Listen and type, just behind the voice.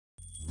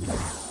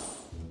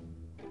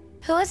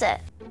Who is it?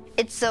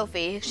 It's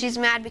Sophie. She's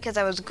mad because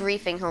I was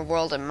griefing her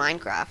world in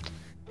Minecraft.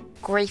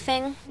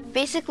 Griefing?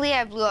 Basically,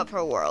 I blew up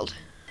her world.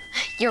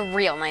 You're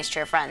real nice to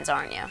your friends,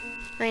 aren't you?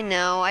 I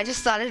know, I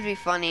just thought it'd be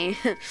funny.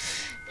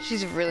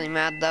 She's really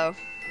mad though.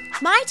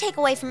 My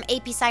takeaway from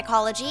AP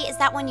Psychology is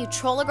that when you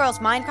troll a girl's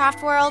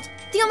Minecraft world,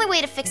 the only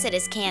way to fix it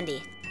is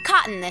candy.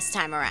 Cotton this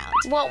time around.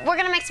 Well, we're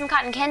gonna make some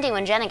cotton candy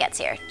when Jenna gets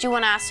here. Do you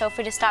wanna ask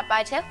Sophie to stop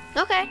by too?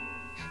 Okay.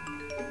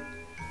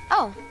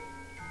 Oh,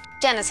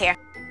 Jenna's here.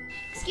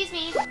 Excuse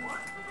me.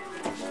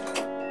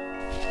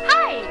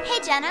 Hi! Hey,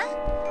 Jenna.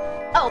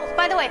 Oh,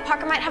 by the way,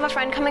 Parker might have a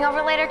friend coming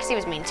over later because he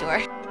was mean to her.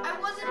 I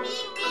wasn't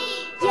being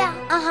mean. Yeah,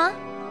 uh-huh.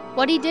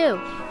 What'd he do?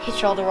 He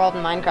trolled her world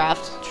in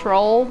Minecraft.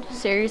 Trolled?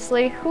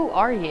 Seriously? Who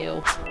are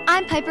you?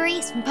 I'm Piper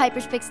East from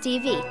Piper's Picks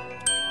TV.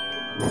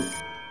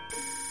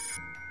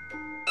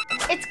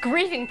 It's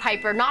grieving,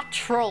 Piper, not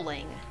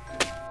trolling.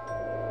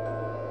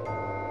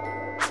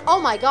 Oh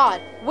my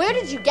god, where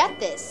did you get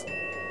this?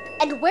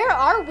 And where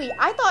are we?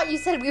 I thought you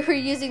said we were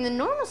using the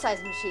normal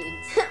size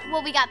machines.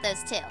 Well, we got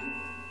those too.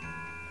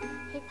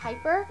 Hey,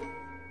 Piper,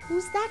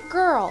 who's that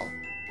girl?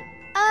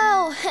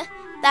 Oh,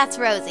 that's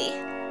Rosie.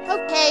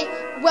 Okay,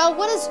 well,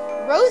 what is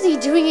Rosie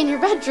doing in your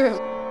bedroom?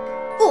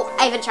 Ooh,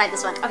 I haven't tried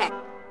this one. Okay.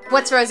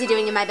 What's Rosie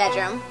doing in my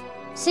bedroom?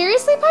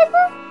 Seriously,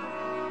 Piper?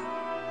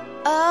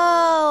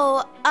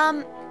 Oh,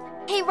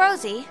 hey,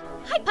 Rosie.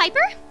 Hi,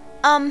 Piper.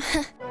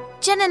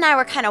 Jen and I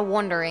were kind of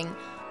wondering,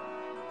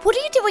 what are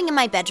you doing in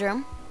my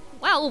bedroom?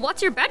 Well,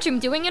 what's your bedroom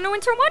doing in a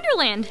winter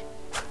wonderland?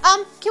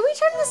 Can we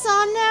turn this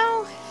on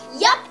now?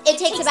 Yup, it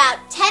takes about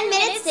 10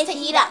 minutes to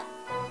heat up.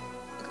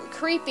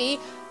 Creepy.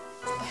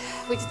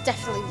 We could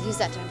definitely use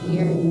that down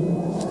here.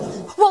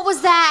 What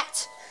was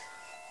that?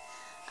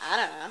 I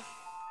don't know.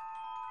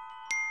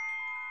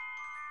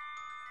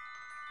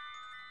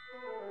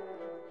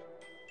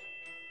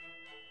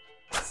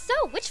 So,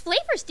 which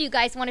flavors do you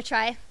guys want to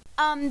try?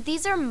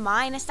 These are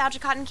my nostalgia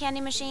cotton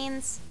candy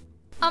machines.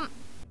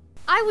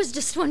 I was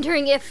just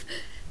wondering if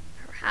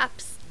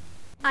perhaps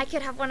I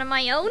could have one of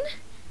my own?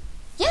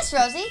 Yes,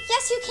 Rosie,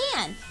 yes you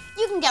can.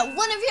 You can get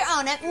one of your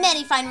own at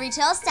many fine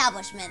retail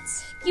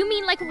establishments. You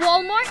mean like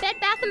Walmart, Bed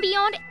Bath &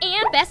 Beyond,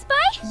 and Best Buy?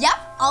 Yep,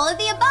 all of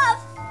the above.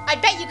 I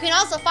bet you can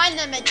also find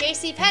them at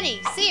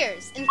JCPenney,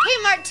 Sears, and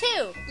Kmart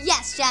too.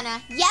 Yes,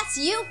 Jenna, yes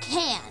you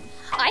can.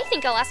 I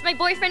think I'll ask my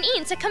boyfriend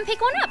Ian to come pick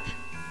one up.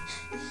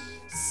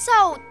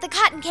 So, the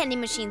cotton candy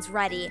machine's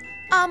ready.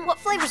 What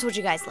flavors would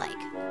you guys like?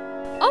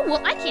 Oh,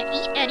 well, I can't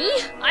eat any.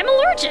 I'm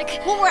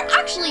allergic. Well, we're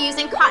actually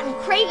using Cotton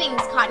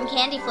Cravings cotton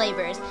candy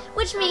flavors,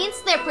 which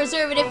means they're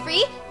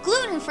preservative-free,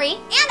 gluten-free,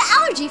 and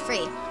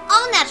allergy-free.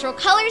 All natural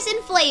colors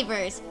and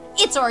flavors.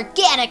 It's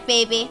organic,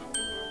 baby.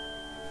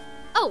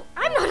 Oh,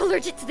 I'm not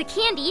allergic to the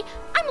candy.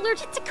 I'm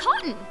allergic to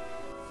cotton.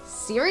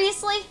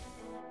 Seriously?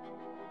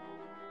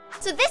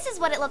 So this is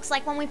what it looks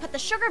like when we put the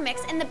sugar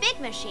mix in the big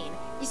machine.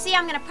 You see,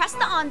 I'm gonna press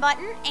the on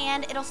button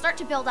and it'll start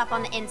to build up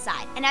on the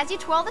inside. And as you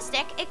twirl the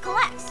stick, it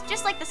collects,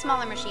 just like the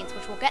smaller machines,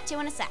 which we'll get to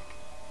in a sec.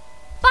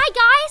 Bye,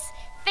 guys.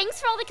 Thanks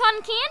for all the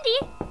cotton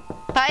candy.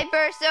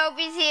 Piper,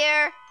 Sophie's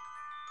here.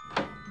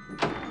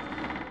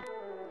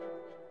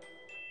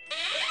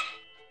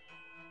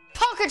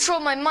 Parker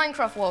trolled my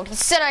Minecraft world. He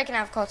said I can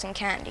have cotton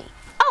candy.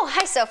 Oh,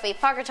 hi, Sophie.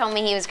 Parker told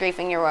me he was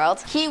griefing your world.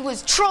 He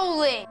was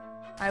trolling.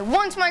 I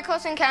want my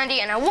cotton candy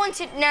and I want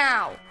it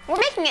now. We're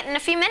making it in a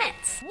few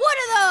minutes. What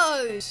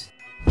are those?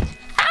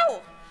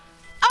 Ow!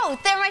 Oh,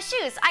 they're my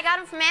shoes. I got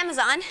them from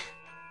Amazon.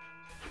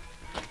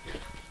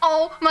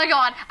 Oh my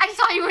god, I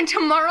saw you in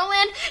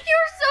Tomorrowland.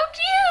 You're so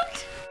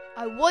cute.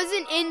 I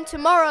wasn't in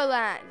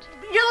Tomorrowland.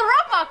 You're the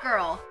robot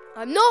girl.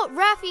 I'm not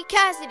Raffi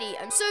Cassidy.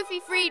 I'm Sophie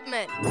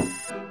Friedman.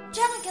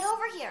 Jenna, get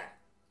over here.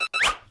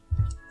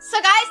 So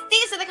guys,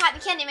 these are the cotton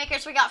candy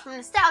makers we got from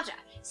Nostalgia.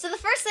 So the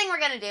first thing we're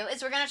gonna do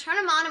is we're gonna turn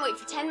them on and wait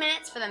for 10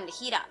 minutes for them to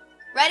heat up.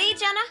 Ready,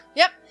 Jenna?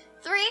 Yep.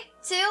 3,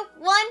 2,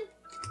 1.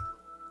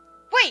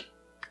 Wait.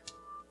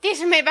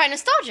 These are made by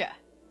Nostalgia.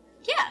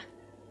 Yeah.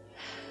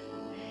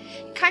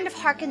 It kind of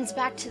harkens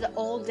back to the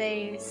old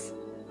days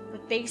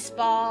with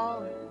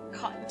baseball and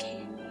cotton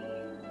candy.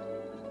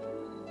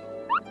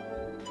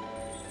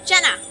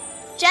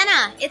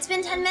 Jenna, it's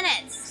been 10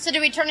 minutes. So do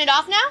we turn it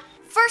off now?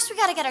 First, we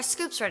gotta get our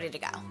scoops ready to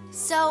go.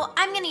 So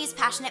I'm gonna use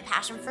Passionate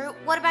Passion Fruit.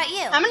 What about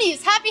you? I'm gonna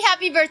use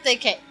Happy Birthday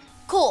Cake.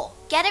 Cool.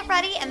 Get it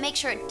ready and make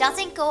sure it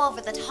doesn't go over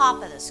the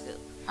top of the scoop.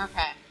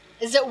 Okay.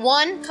 Is it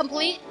one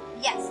complete?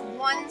 Yes,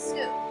 1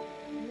 scoop.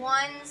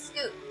 1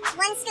 scoop.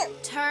 1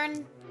 scoop.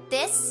 Turn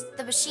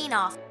the machine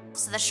off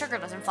so the sugar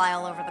doesn't fly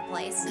all over the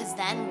place. Because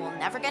then we'll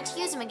never get to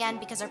use them again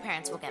because our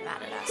parents will get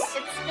mad at us.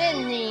 It's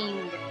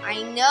spinning.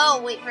 I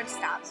know. Wait for it to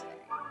stop spinning.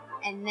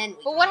 And then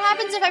But what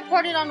happens if I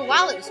poured it on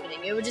while it was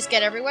spinning? It would just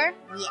get everywhere?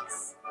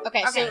 yes.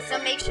 Okay, So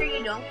make sure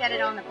you don't get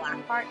it on the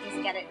black part.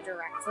 Just get it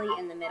directly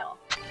in the middle.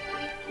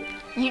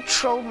 You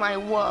trolled my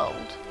world.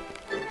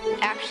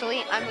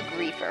 Actually, I'm a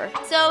griefer.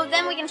 So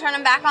then we can turn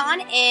them back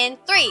on in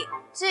 3,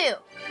 2,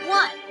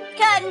 1.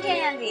 Cotton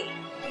candy.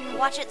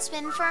 Watch it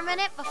spin for a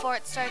minute before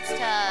it starts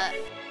to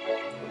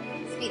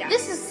speed up.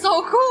 This is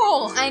so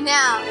cool. I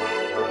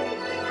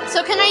know.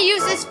 So can I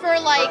use this for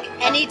like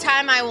any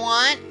time I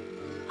want?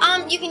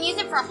 You can use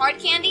it for hard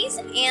candies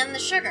and the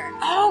sugar.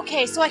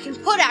 Okay, so I can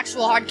put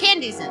actual hard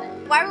candies in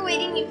it. While we're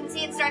waiting, you can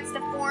see it starts to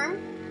form,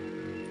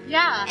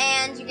 Yeah.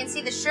 and you can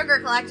see the sugar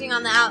collecting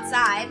on the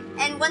outside.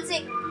 And once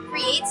it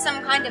creates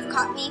some kind of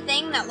cottony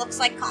thing that looks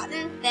like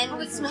cotton, then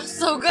we It smells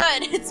so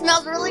good. It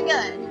smells really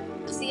good.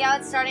 see how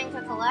it's starting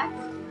to collect.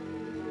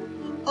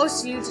 Oh,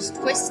 so you just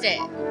twist it.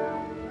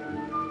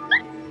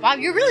 Wow,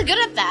 you're really good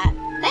at that.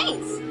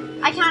 Thanks.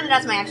 I count it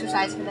as my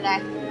exercise for the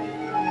day.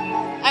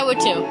 I would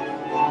too.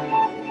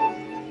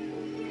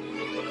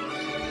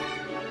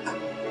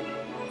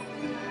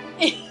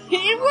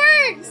 It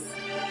works!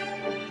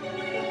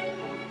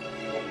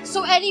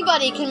 So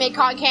anybody can make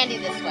cotton candy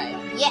this way.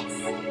 Yes.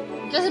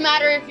 Doesn't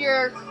matter if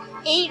you're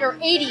 8 or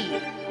 80.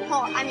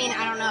 Well, I mean,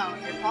 I don't know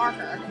if you're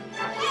Parker.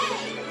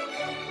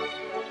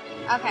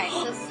 Okay,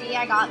 so see,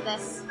 I got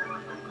this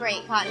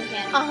great cotton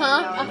candy.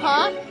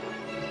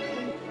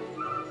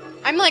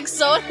 I'm like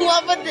so in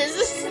love with this.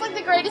 This is like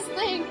the greatest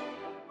thing.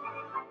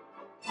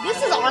 This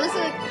is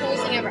honestly like the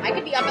coolest thing ever. I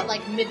could be up at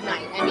like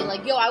midnight and be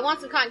like, yo, I want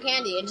some cotton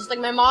candy. And just like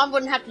my mom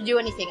wouldn't have to do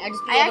anything. I'd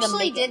just be I able to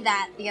actually make it. did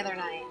that the other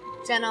night.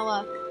 Jenna,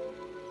 look.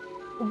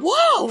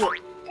 Whoa!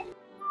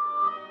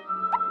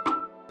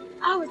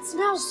 Oh, it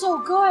smells so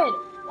good.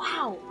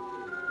 Wow.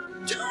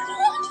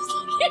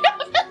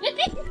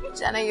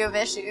 Jenna, you have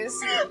issues.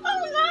 Oh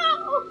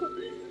no!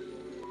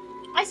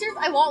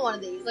 I want one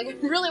of these. Like, I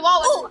really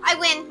want one. Oh, I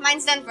win.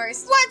 Mine's done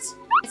first. What?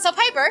 So,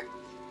 Piper,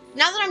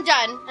 now that I'm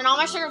done and all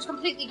my sugar is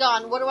completely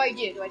gone, what do I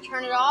do? Do I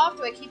turn it off?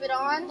 Do I keep it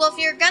on? Well, if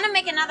you're gonna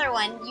make another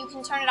one, you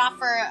can turn it off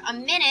for a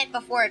minute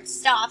before it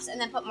stops and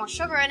then put more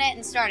sugar in it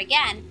and start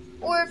again.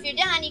 Or if you're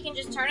done, you can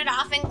just turn it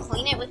off and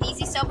clean it with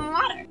easy soap and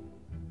water.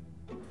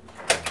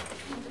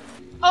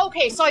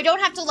 Okay, so I don't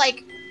have to,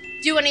 like,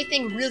 do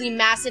anything really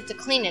massive to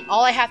clean it.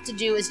 All I have to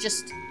do is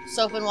just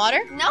soap and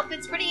water? Nope,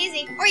 it's pretty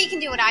easy. Or you can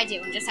do what I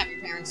do and just have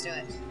your parents do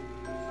it.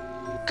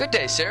 Good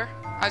day, sir.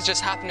 I was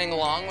just happening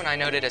along when I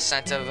noted a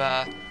scent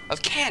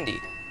of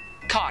candy.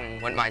 Cotton,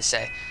 one might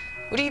say.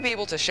 Would you be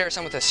able to share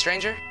some with a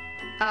stranger?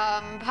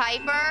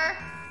 Piper?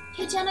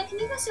 Hey, Jenna, can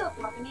you go see what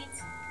Parker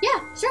needs?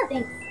 Yeah, sure.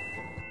 Thanks.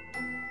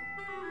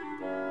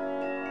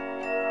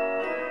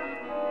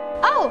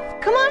 Oh,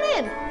 come on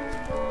in.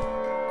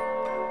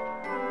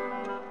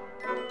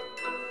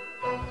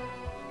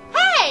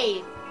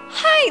 Hey!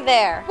 Hi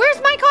there.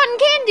 Where's my cotton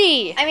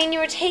candy? I mean, you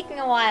were taking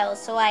a while,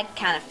 so I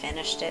kind of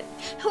finished it.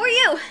 Who are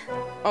you?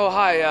 Oh,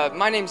 hi.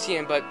 My name's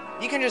Ian, but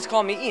you can just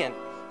call me Ian.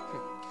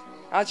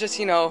 I was just,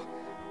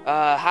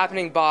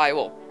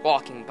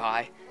 walking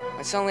by,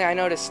 and suddenly I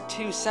noticed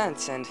 2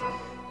 scents and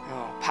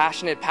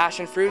passionate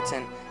passion fruits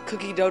and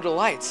cookie dough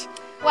delights.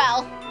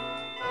 Well,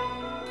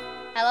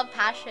 I love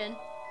passion.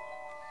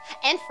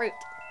 And fruit.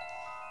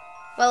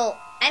 Well,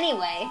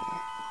 anyway,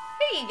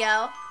 here you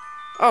go.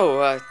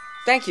 Oh,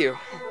 thank you.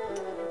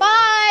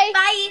 Bye!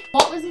 Bye.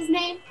 What was his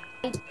name?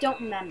 I don't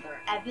remember.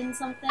 Evan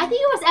something? I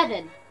think it was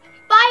Evan.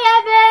 Bye,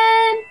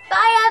 Evan.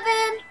 Bye,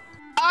 Evan.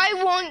 I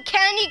want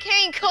candy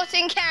cane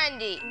cotton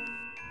candy.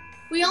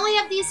 We only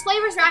have these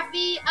flavors,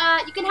 Rafi.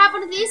 You can have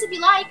one of these if you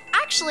like.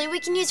 Actually, we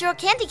can use your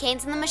candy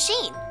canes in the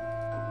machine.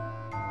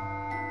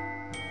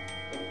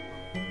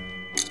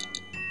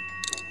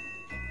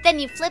 Then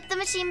you flip the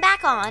machine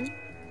back on.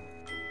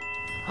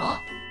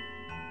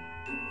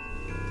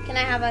 Can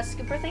I have a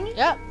scooper thingy?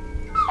 Yep.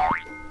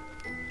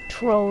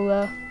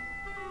 Troller.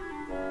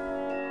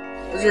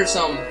 Those are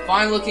some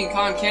fine-looking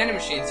cotton candy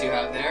machines you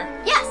have there.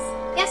 Yes.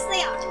 Yes,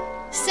 they are.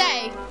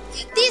 Say,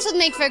 these would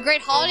make for a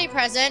great holiday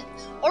present,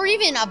 or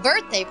even a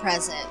birthday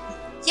present.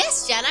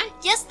 Yes, Jenna.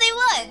 Yes, they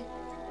would.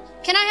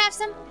 Can I have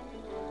some?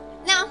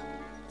 No.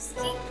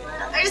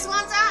 I just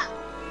want some.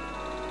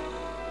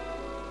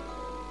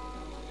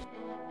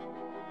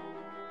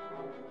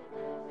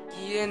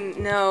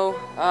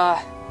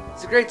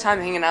 It's a great time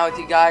hanging out with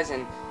you guys,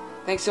 and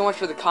thanks so much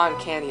for the cotton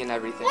candy and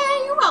everything.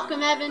 Hey, you're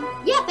welcome, Evan.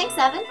 Yeah, thanks,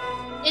 Evan.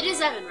 It is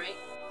Evan, right?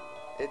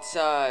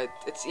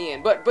 It's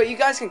Ian, but you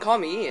guys can call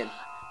me Ian.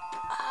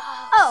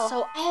 Oh.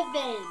 So,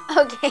 Evan.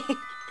 Okay.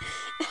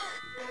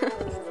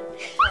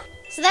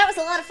 So that was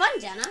a lot of fun,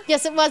 Jenna.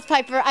 Yes, it was,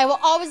 Piper. I will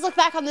always look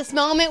back on this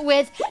moment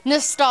with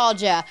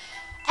nostalgia.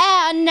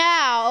 And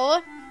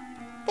now,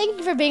 thank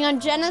you for being on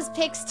Jenna's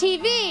Picks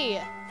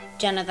TV.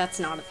 Jenna, that's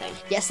not a thing.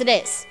 Yes, it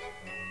is.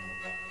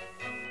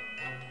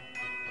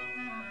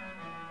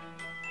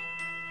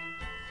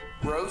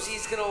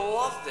 Rosie's gonna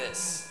love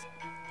this.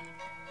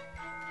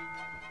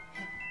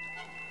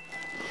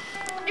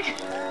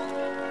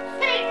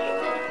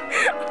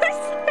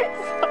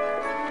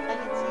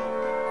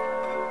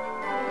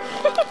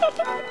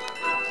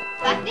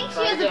 I think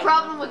she has a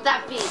problem with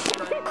that beat.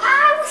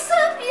 Hi, what's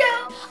up,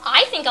 yo?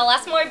 I think I'll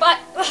ask more, but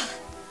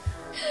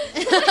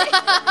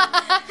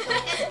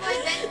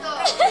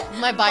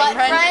My bike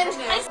friend.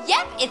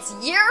 Yep, it's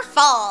your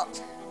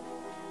fault.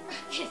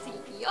 it's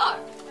your.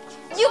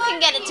 You can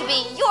get it to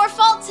be your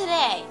fault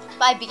today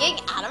by being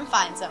Adam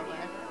Finesover.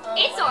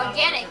 It's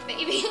organic,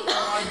 baby.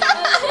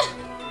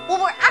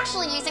 Well, we're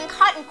actually using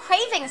Cotton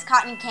Cravings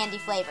cotton candy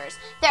flavors.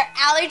 They're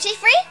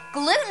allergy-free,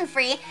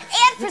 gluten-free,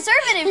 and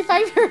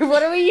preservative-free.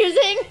 What are we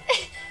using?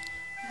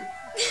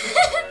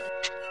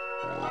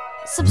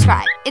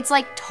 Subscribe. It's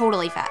like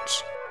totally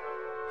fetch.